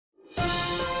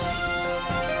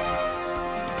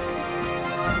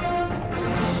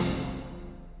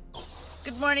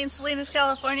morning, Salinas,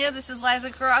 California. This is Liza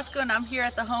Carrasco, and I'm here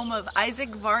at the home of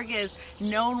Isaac Vargas,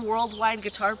 known worldwide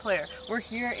guitar player. We're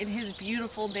here in his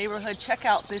beautiful neighborhood. Check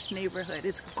out this neighborhood.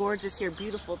 It's gorgeous here,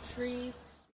 beautiful trees.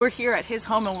 We're here at his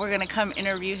home, and we're going to come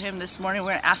interview him this morning. We're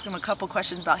going to ask him a couple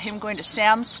questions about him going to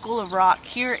Samz School of Rock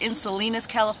here in Salinas,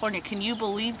 California. Can you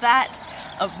believe that?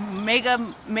 A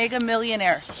mega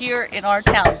millionaire here in our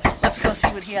town. Let's go see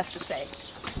what he has to say.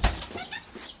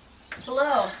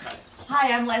 Hello.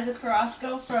 Hi, I'm Liza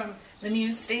Carrasco from the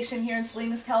news station here in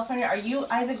Salinas, California. Are you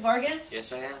Isaac Vargas?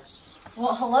 Yes, I am.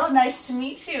 Well, hello. Nice to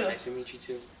meet you. Nice to meet you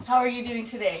too. How are you doing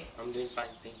today? I'm doing fine,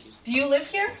 thank you. Do you live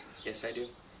here? Yes, I do.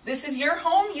 This is your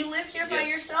home? You live here by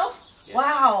yourself? Yes.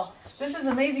 Wow. This is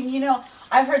amazing. You know,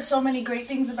 I've heard so many great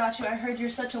things about you. I heard you're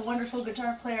such a wonderful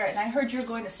guitar player, and I heard you're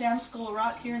going to Samz School of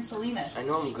Rock here in Salinas. I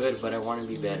know I'm good, but I want to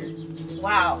be better.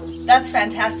 Wow. That's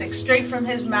fantastic. Straight from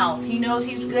his mouth. He knows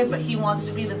he's good, but he wants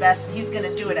to be the best, and he's going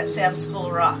to do it at Samz School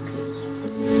of Rock.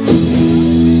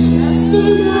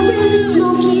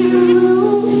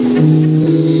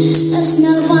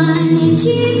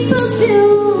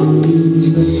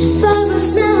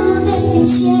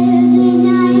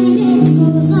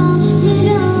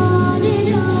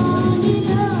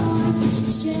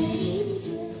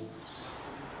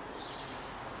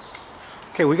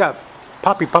 Okay, we got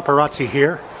Poppy Paparazzi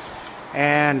here,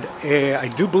 and I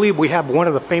do believe we have one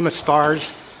of the famous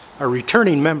stars, a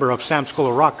returning member of Samz School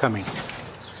of Rock coming.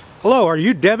 Hello, are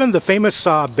you Devin, the famous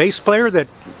bass player that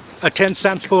attends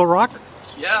Samz School of Rock?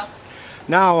 Yeah.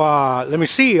 Now, let me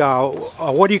see,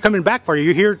 what are you coming back for? Are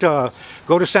you here to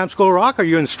go to Samz School of Rock? Are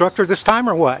you an instructor this time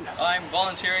or what? I'm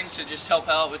volunteering to just help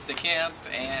out with the camp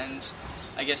and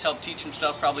I guess help teach them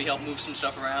stuff, probably help move some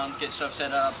stuff around, get stuff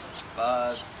set up,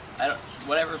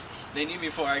 whatever they need me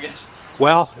for, I guess.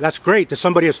 Well, that's great that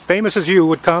somebody as famous as you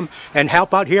would come and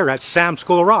help out here at Samz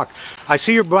School of Rock. I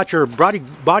see you brought your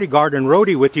bodyguard and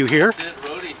roadie with you here. That's it,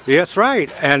 roadie. Yes,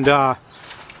 right. And do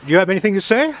you have anything to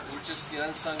say? We're just the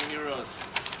unsung heroes.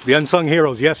 The unsung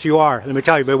heroes, yes you are. Let me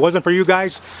tell you, if it wasn't for you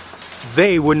guys,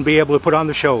 they wouldn't be able to put on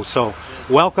the show. So,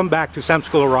 welcome back to Samz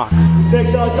School of Rock. This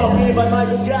next song is called Beat by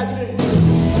Michael Jackson.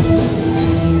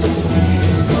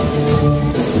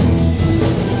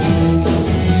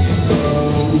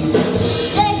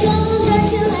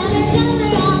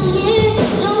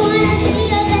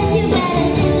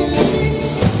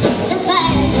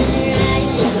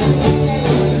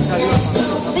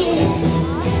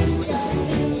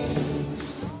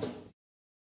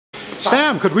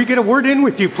 Sam, could we get a word in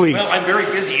with you, please? Well, I'm very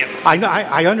busy.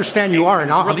 I understand you are, and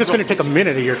I'm just going to take a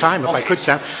minute of your time, if I could,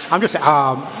 Sam.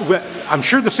 I'm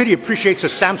sure the city appreciates the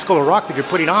Samz School of Rock that you're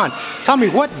putting on. Tell me,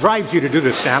 what drives you to do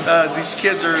this, Sam? These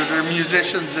kids they're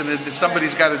musicians, and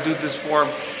somebody's got to do this for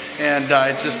them, and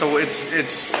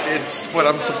it's what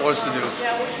I'm supposed to do.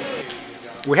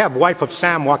 We have wife of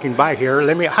Sam walking by here.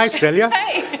 Hi, Celia.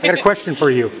 Hi. I got a question for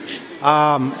you.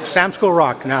 Samz School of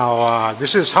Rock. Now,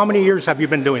 this is, how many years have you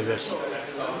been doing this?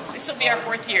 This will be our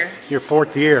 4th year. Your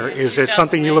 4th year. Is it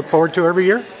something you look forward to every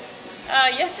year?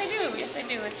 Yes, I do. Yes, I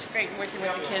do. It's great working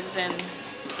with the kids, and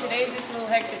today's just a little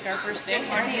hectic, our first day.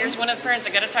 Here's one of the parents.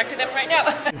 I got to talk to them right now.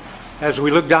 As we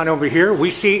look down over here,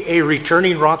 we see a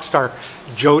returning rock star,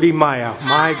 Jody Maya.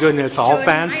 My goodness, all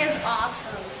fans. Jody Maya's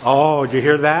awesome. Oh, did you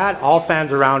hear that? All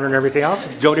fans around her and everything else.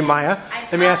 Jody Maya,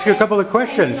 let me ask you a couple of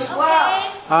questions. Okay.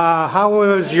 How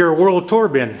has your world tour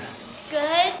been?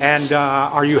 Good. And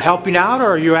are you helping out,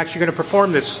 or are you actually going to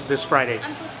perform this Friday? I'm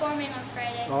performing on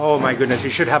Friday. Oh my goodness, you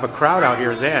should have a crowd out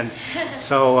here then.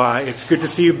 So it's good to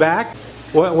see you back.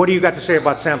 What do you got to say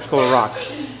about Samz School of Rock?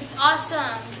 It's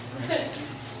awesome.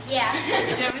 Yeah.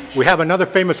 We have another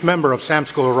famous member of Samz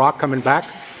School of Rock coming back.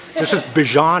 This is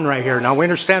Bijan right here. Now we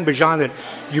understand, Bijan, that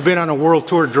you've been on a world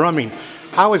tour drumming.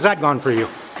 How has that gone for you?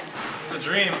 It's a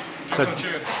dream. Come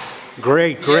true.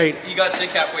 Great. He got sick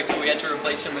halfway through. We had to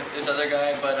replace him with this other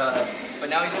guy, but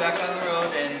now he's back on the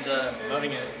road and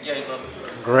loving it. Yeah, he's loving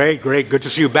it. Great. Good to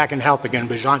see you back in health again,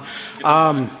 Bijan.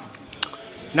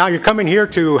 Now you're coming here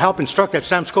to help instruct at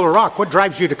Samz School of Rock. What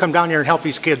drives you to come down here and help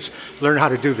these kids learn how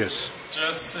to do this?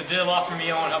 It did a lot for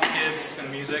me. I want to help kids in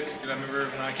music. I remember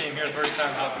when I came here the first time,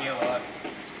 it helped me a lot.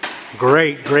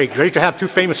 Great to have two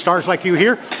famous stars like you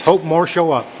here. Hope more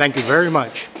show up. Thank you very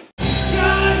much.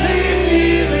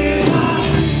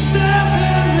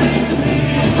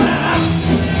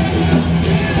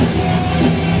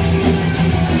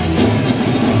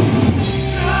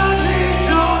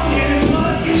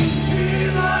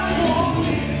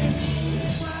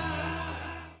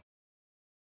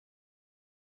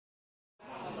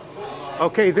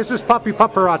 Okay, this is Poppy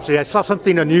Paparazzi. I saw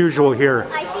something unusual here.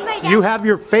 I see my you have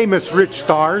your famous rich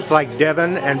stars like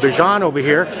Devin and Bijan over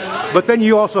here, but then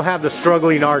you also have the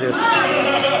struggling artist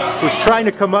who's trying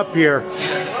to come up here,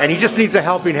 and he just needs a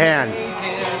helping hand.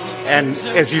 And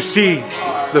as you see,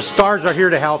 the stars are here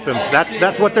to help him.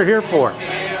 That's what they're here for.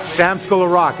 Samz School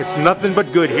of Rock. It's nothing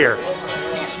but good here.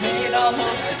 He's made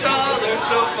almost a dollar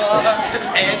so far,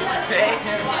 and to pay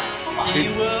him, he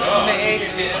will make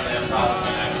him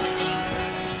smile.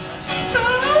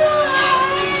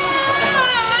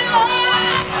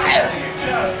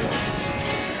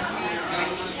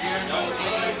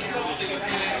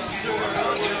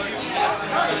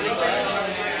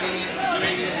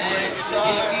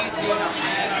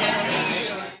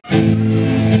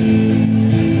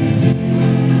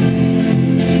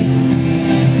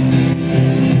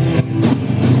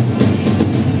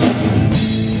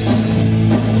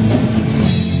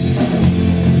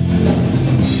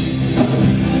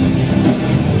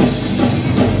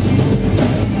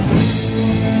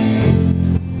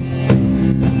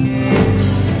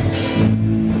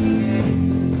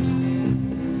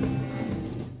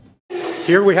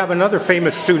 Here we have another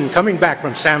famous student coming back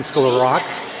from Samz School of Rock,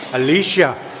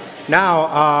 Alicia.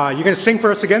 Now, you going to sing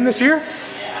for us again this year?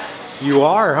 You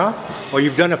are, huh? Well,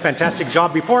 you've done a fantastic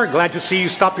job before. Glad to see you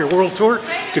stop your world tour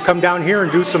to come down here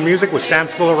and do some music with Samz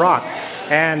School of Rock.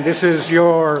 And this is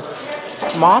your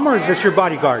mom, or is this your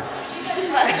bodyguard?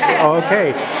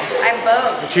 Okay. I'm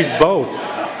both. She's both.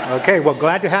 Okay, well,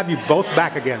 glad to have you both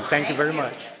back again. Thank you very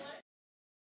much.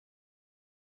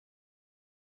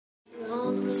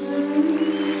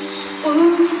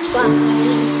 Once or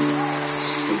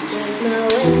twice, you took my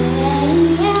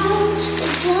way out,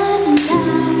 but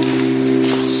now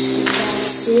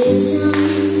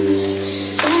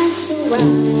decisions, that's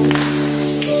alright.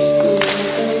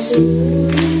 Welcome to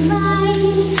my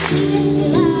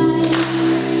city life.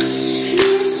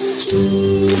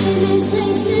 Mistreated,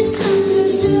 misplaced,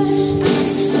 misunderstood,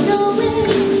 misknowing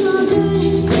it's all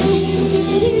good.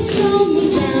 They did you slow me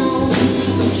down?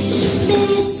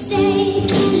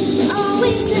 Mistaken,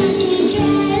 always second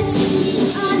guess,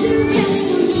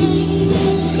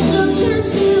 underestimated, look I'm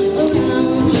still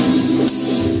around.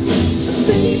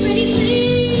 Pretty, pretty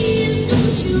please,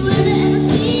 don't you ever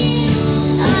feel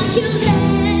like you're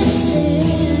less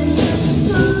than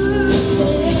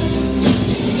perfect.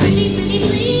 Pretty, pretty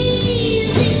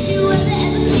please, if you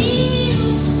ever feel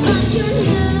like you're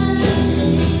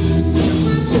nothing, you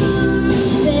are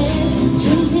perfect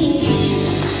to me.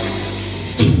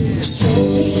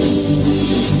 Sorry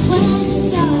when you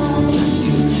talk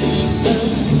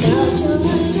about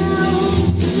yourself,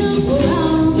 look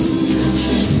around.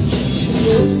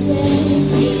 Voices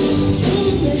in your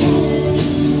head that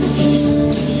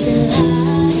I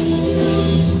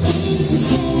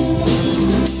instead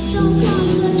so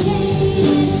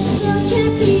complicated. Look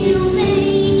at me, you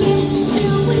make it.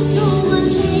 There was so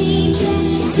much changing,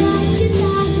 such a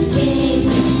tired game.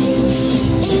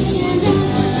 It's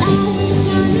enough. I've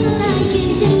done all I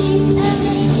can think of.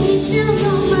 Chase down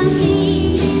all my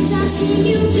demons. I've seen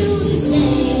you do the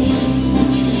same.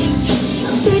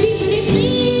 Pretty, pretty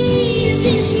please,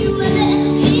 if you ever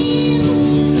feel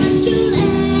like you're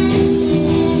less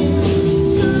than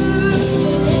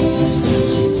perfect.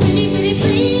 Pretty, pretty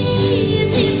please,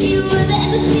 if you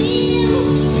ever feel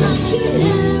like you're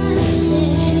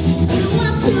nothing, you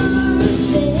are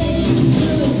perfect.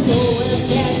 No one else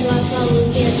cares, so I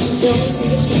swallow again. Don't listen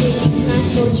to street, it's not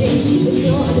your dream. It's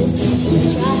your listen. We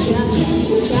try to,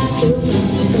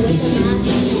 so it's a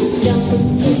matter. Don't put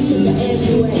kids, cause they're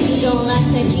everywhere. You don't like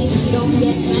my jeans, you don't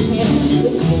get my hair.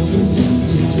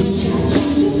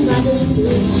 What do we do? What do we do?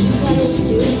 What do we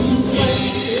do?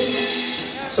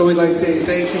 So we'd like to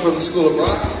thank you from the School of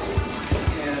Rock,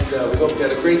 and we hope you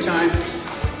had a great time.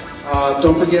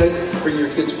 Don't forget, bring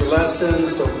your kids for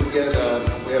lessons. Don't forget,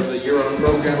 we have the year-round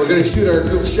program. We're going to shoot our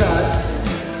group shot.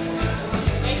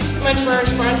 Thank you so much for our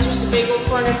sponsors, the Bagel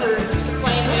Corner, for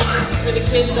supplying for the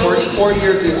kids all week. 4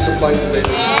 years to supply the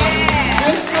labels.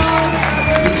 Driscoll,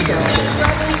 and strawberries for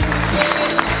the kids.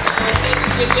 Thank you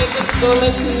to Jacob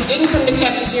Gomez, who didn't come to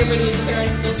camp this year, but his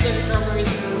parents still sent strawberries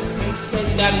for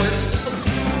his dad works.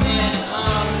 And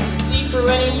Steve for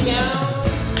running sound.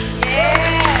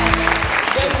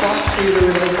 Fox Theater,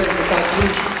 we'd like to thank the Fox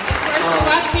Theater. Of course,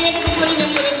 Fox Theater for putting up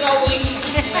with us all week.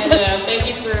 And thank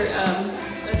you for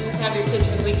letting us have your kids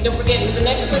for the week. Don't forget, the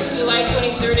next one's July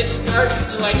 23rd. It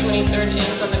starts July 23rd,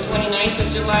 ends on the 29th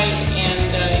of July, and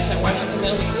it's at Washington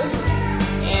Middle School.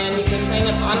 And you can sign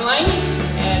up online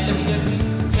at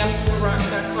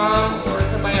www.samzschoolrock.com or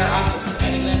come by our office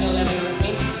at 1111 North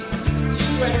Main Street,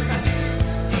 right across the street.